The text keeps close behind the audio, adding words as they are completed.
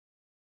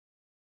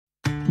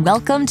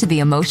Welcome to the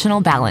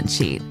Emotional Balance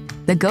Sheet,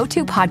 the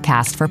go-to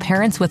podcast for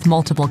parents with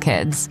multiple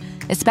kids,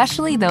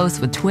 especially those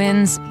with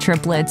twins,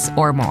 triplets,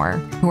 or more,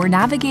 who are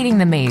navigating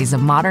the maze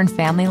of modern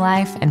family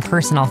life and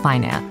personal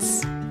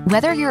finance.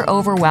 Whether you're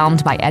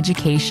overwhelmed by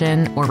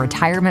education or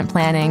retirement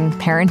planning,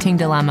 parenting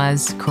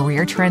dilemmas,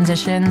 career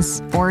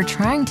transitions, or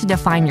trying to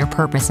define your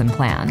purpose and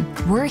plan,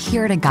 we're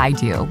here to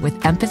guide you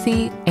with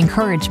empathy,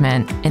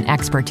 encouragement, and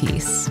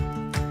expertise.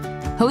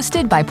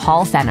 Hosted by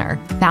Paul Fenner,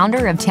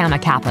 founder of Tama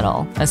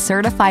Capital, a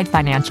certified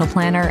financial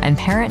planner and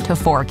parent to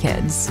 4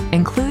 kids,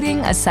 including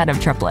a set of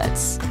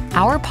triplets.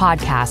 Our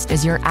podcast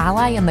is your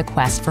ally in the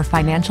quest for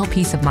financial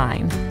peace of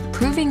mind,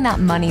 proving that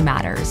money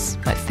matters,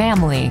 but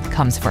family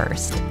comes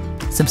first.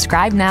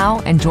 Subscribe now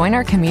and join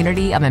our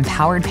community of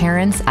empowered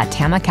parents at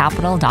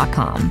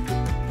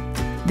tamacapital.com.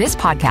 This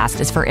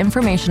podcast is for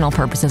informational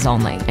purposes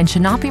only and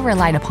should not be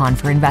relied upon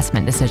for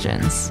investment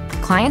decisions.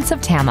 Clients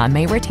of Tama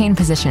may retain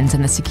positions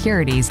in the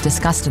securities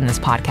discussed in this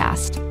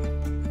podcast.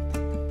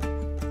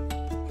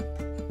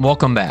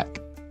 Welcome back.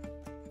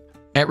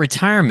 At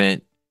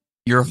retirement,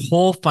 your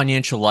whole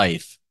financial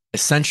life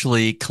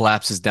essentially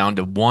collapses down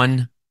to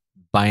one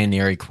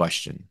binary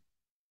question.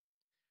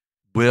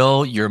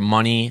 Will your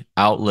money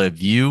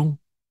outlive you,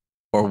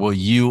 or will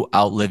you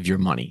outlive your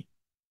money?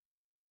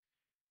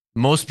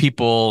 Most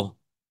people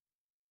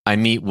I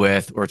meet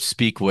with or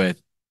speak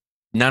with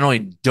not only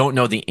don't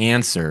know the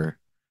answer,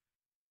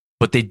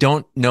 but they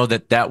don't know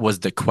that that was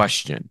the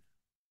question.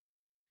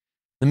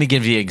 Let me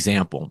give you an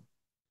example.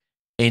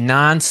 A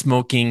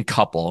non-smoking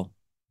couple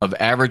of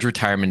average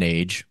retirement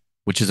age,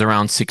 which is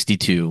around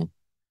 62,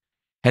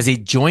 has a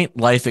joint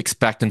life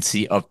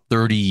expectancy of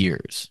 30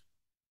 years.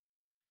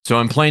 So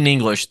in plain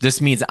English, this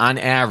means on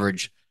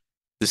average,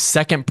 the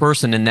second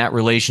person in that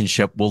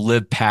relationship will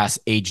live past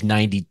age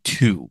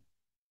 92.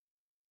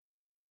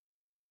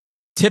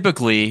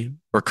 Typically,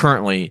 or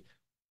currently,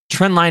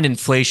 trendline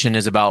inflation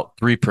is about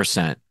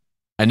 3%.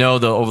 I know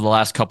over the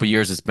last couple of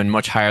years, it's been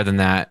much higher than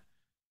that,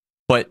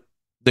 but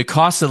the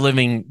cost of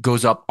living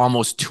goes up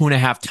almost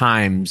 2.5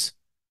 times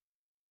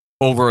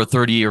over a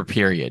 30-year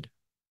period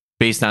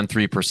based on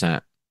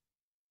 3%.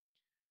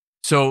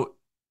 So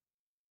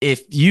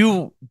if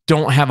you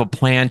don't have a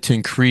plan to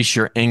increase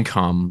your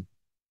income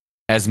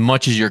as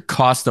much as your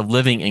cost of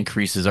living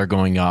increases are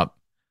going up,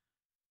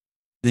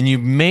 then you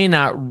may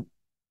not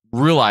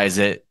realize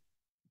it,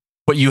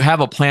 but you have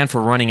a plan for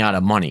running out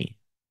of money.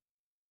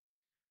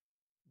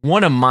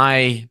 One of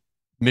my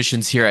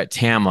missions here at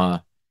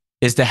Tama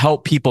is to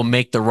help people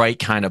make the right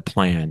kind of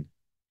plan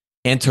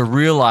and to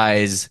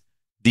realize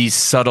these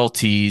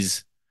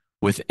subtleties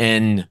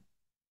within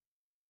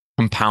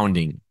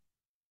compounding.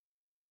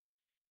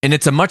 And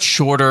it's a much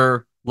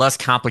shorter, less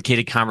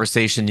complicated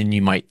conversation than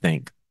you might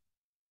think.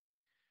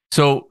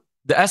 So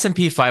the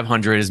S&P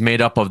 500 is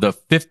made up of the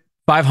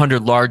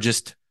 500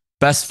 largest,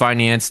 best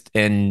financed,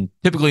 and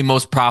typically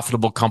most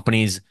profitable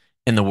companies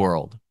in the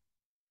world.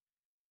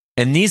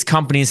 And these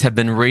companies have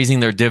been raising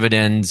their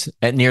dividends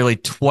at nearly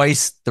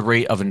twice the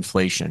rate of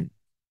inflation.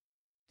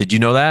 Did you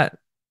know that?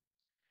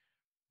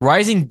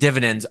 Rising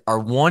dividends are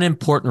one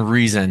important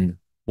reason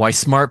why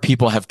smart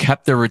people have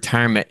kept their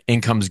retirement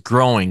incomes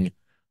growing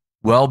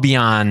well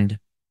beyond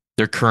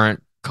their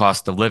current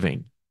cost of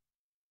living.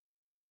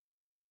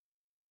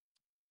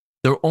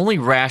 The only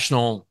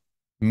rational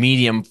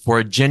medium for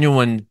a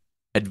genuine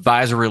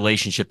advisor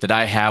relationship that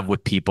I have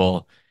with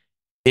people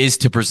is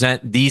to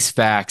present these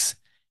facts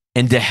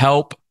and to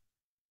help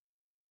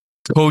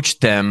coach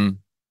them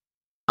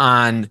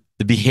on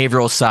the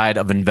behavioral side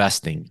of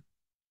investing.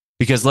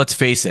 Because let's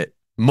face it,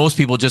 most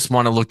people just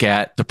want to look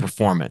at the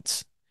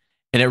performance.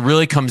 And it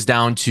really comes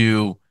down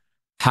to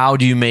how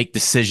do you make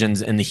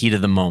decisions in the heat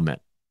of the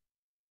moment.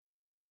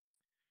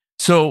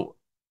 So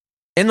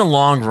in the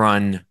long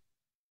run,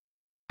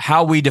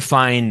 how we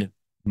define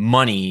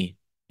money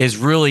is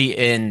really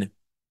in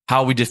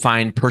how we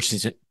define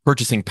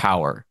purchasing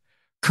power.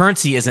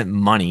 Currency isn't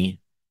money.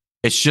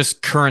 It's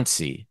just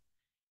currency.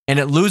 And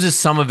it loses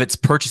some of its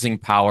purchasing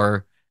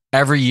power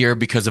every year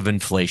because of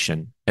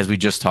inflation, as we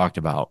just talked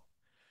about.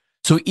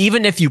 So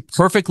even if you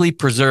perfectly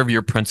preserve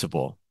your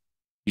principal,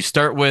 you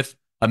start with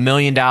 $1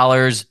 million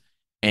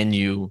and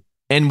you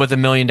end with $1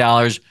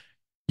 million,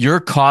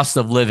 your cost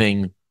of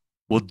living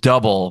will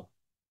double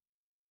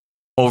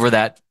over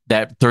that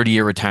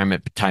 30-year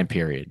retirement time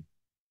period.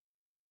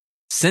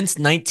 Since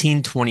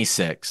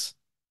 1926,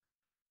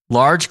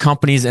 large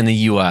companies in the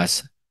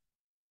U.S.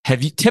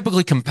 have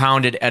typically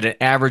compounded at an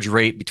average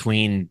rate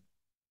between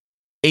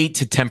 8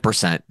 to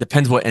 10%.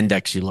 Depends what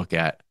index you look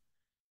at.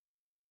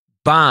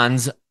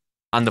 Bonds,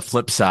 on the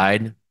flip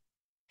side,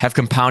 have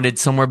compounded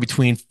somewhere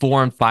between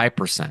 4 and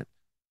 5%.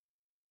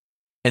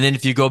 And then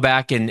if you go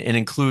back and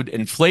include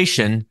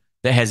inflation,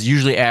 that has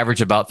usually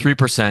averaged about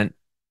 3%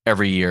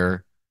 every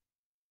year,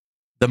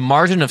 the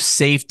margin of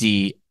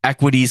safety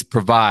equities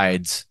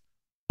provides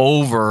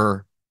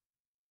over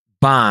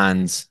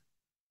bonds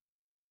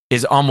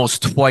is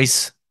almost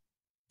twice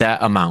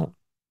that amount.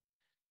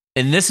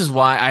 And this is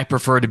why I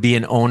prefer to be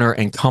an owner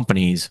in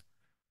companies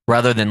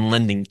rather than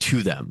lending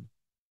to them.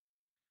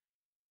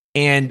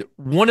 And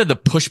one of the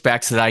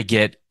pushbacks that I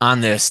get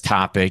on this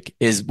topic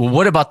is, well,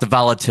 what about the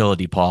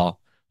volatility, Paul?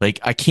 Like,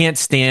 I can't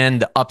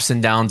stand the ups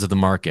and downs of the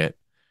market.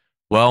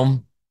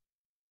 Well,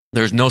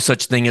 there's no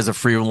such thing as a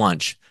free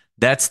lunch.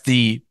 That's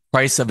the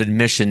price of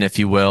admission, if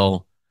you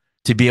will,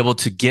 to be able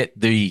to get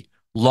the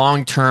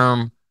long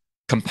term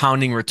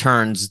compounding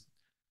returns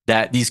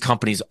that these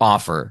companies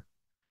offer,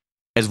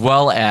 as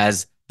well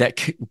as that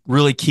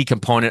really key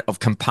component of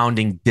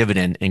compounding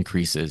dividend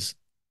increases.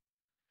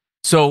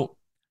 So,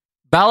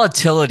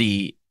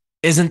 volatility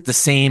isn't the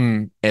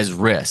same as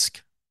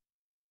risk.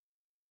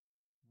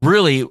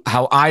 Really,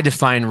 how I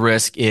define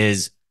risk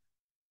is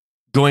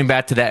going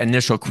back to that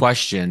initial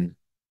question: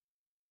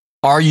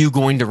 are you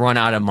going to run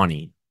out of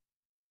money?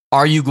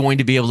 Are you going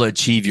to be able to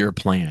achieve your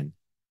plan?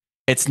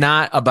 It's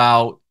not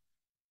about,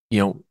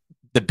 the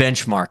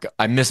benchmark.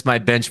 I missed my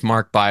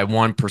benchmark by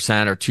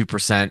 1% or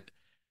 2%.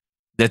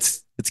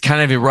 It's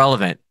kind of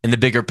irrelevant in the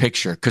bigger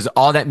picture, because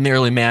all that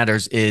merely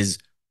matters is,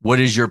 what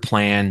is your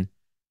plan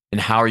and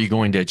how are you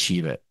going to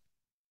achieve it?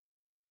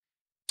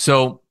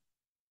 So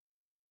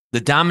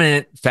the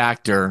dominant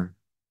factor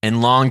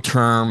in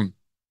long-term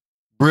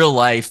real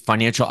life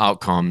financial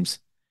outcomes,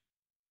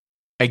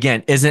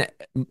 again, isn't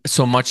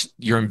so much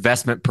your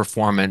investment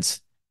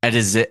performance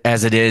as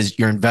it is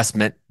your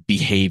investment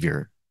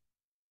behavior.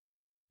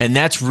 And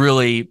that's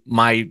really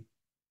my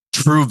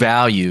true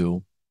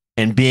value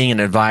in being an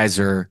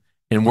advisor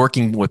and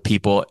working with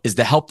people, is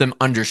to help them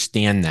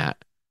understand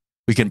that.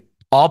 We can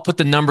all put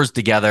the numbers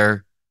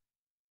together,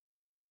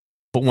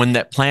 but when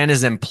that plan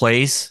is in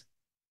place,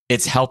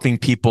 it's helping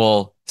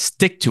people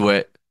stick to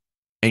it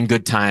in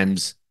good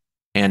times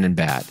and in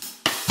bad.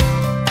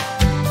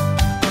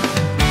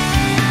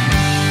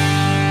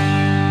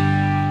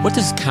 What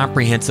does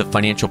comprehensive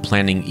financial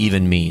planning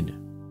even mean?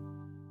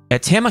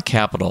 At Tama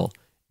Capital,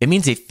 it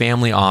means a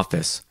family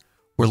office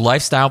where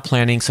lifestyle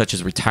planning such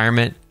as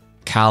retirement,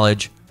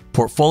 college,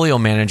 portfolio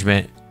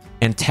management,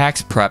 and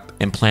tax prep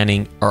and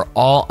planning are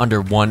all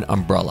under one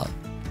umbrella.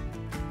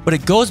 But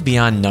it goes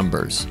beyond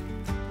numbers.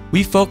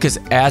 We focus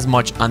as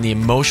much on the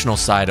emotional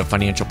side of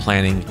financial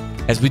planning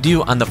as we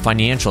do on the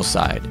financial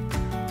side.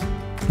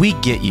 We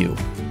get you.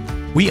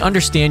 We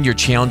understand your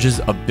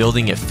challenges of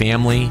building a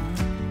family,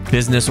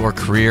 business or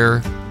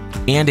career,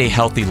 and a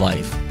healthy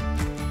life.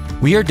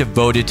 We are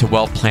devoted to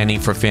wealth planning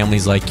for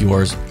families like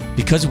yours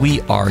because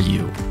we are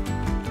you.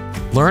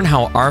 Learn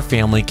how our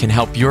family can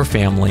help your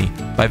family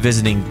by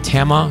visiting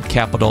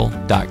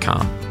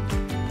tamacapital.com.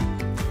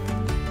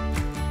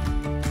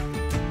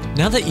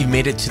 Now that you've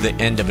made it to the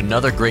end of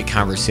another great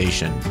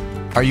conversation,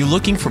 are you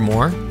looking for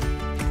more?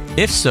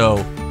 If so,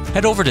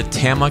 head over to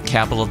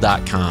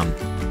tamacapital.com,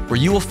 where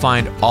you will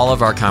find all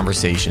of our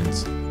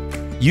conversations.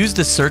 Use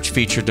the search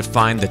feature to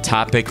find the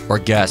topic or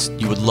guest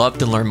you would love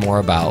to learn more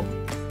about.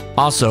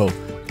 Also,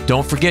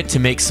 don't forget to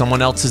make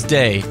someone else's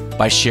day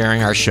by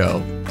sharing our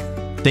show.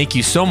 Thank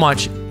you so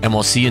much, and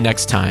we'll see you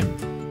next time.